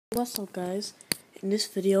What's up, guys? In this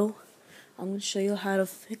video I'm going to show you how to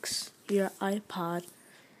fix your iPod,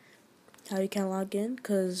 how you can log in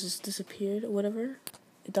because it's disappeared or whatever.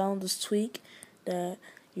 It downloaded this tweak that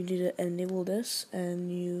you need to enable this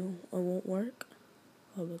and it won't work.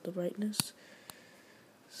 How about the brightness?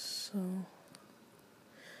 So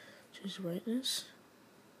choose brightness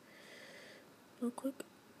real quick.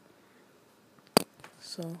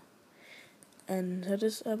 So, and if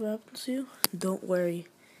this ever happens to you, don't worry.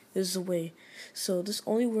 This is a way. So this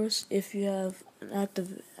only works if you have an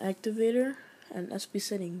Activator and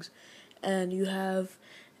SBSettings, and you have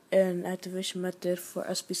an activation method for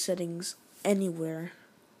SBSettings anywhere,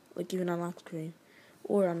 like even on Lockscreen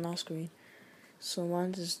or on Lockscreen. So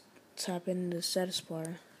mine just tap in the status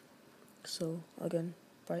bar. So again,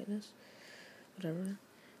 brightness, whatever.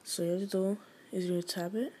 So you have to do is you're gonna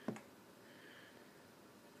tap it,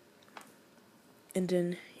 and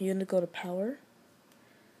then you're gonna go to power.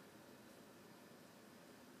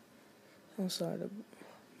 I'm sorry,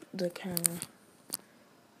 the camera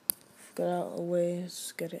got out of the way.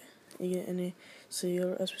 Let's get it. You get in it. So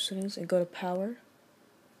your SBSettings and go to power.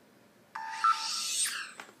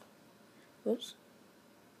 Oops.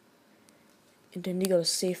 And then you go to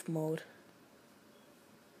safe mode.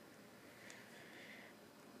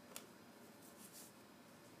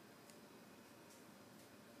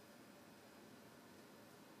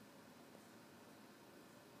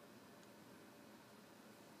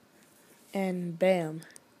 And bam.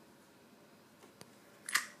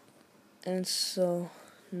 And so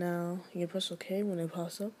now you press OK when it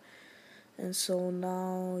pops up. And so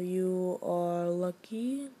now you are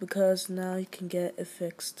lucky because now you can get it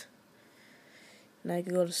fixed. Now you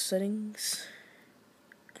can go to settings.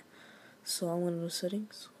 So I'm going to go to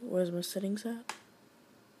settings. Where's my settings at?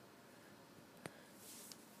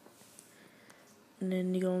 And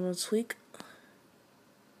then you go to tweak.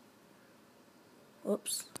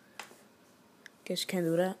 Oops. Guess you can't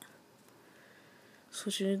do that. So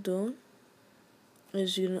what you're doing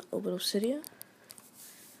is you're gonna open up Cydia.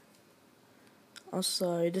 I'm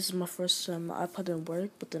sorry, this is my first time. My iPod didn't work,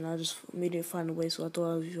 but then I just immediately find a way, so I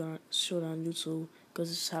thought I would show it on YouTube because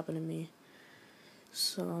this happened to me.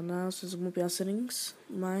 So now since I'm gonna be on settings,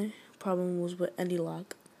 my problem was with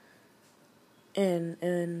AnyLock. And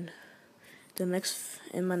in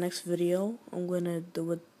my next video, I'm gonna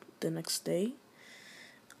do it the next day.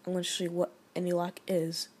 I'm gonna show you what AnyLock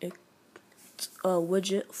is. It's a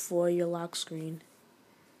widget for your lock screen.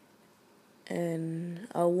 And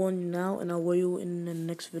I'll warn you now, and I'll warn you in the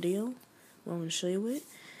next video when I'm going to show you it,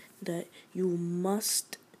 that you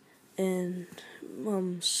must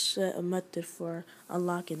set a method for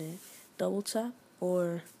unlocking it. Double tap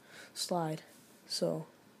or slide. So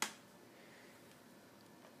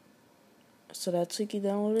that tweak you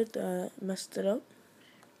downloaded messed it up.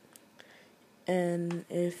 And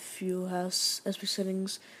if you have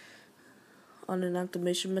SBSettings on an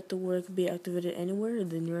activation method where it can be activated anywhere,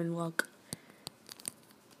 then you're in luck.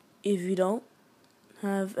 If you don't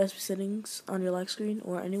have SBSettings on your lock screen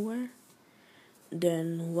or anywhere,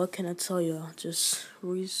 then what can I tell you? Just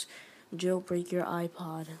jailbreak your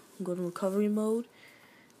iPod. Go to recovery mode,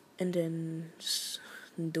 and then just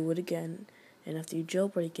do it again. And after you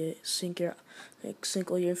jailbreak it, sync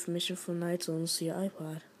all your information from iTunes to your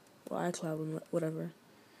iPod or iCloud or whatever.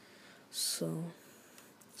 So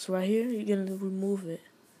right here, you're gonna remove it.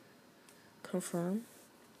 Confirm.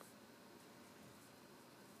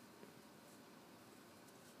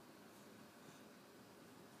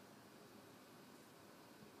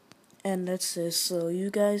 And that's it. So you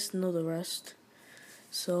guys know the rest.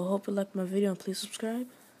 So hope you liked my video and please subscribe.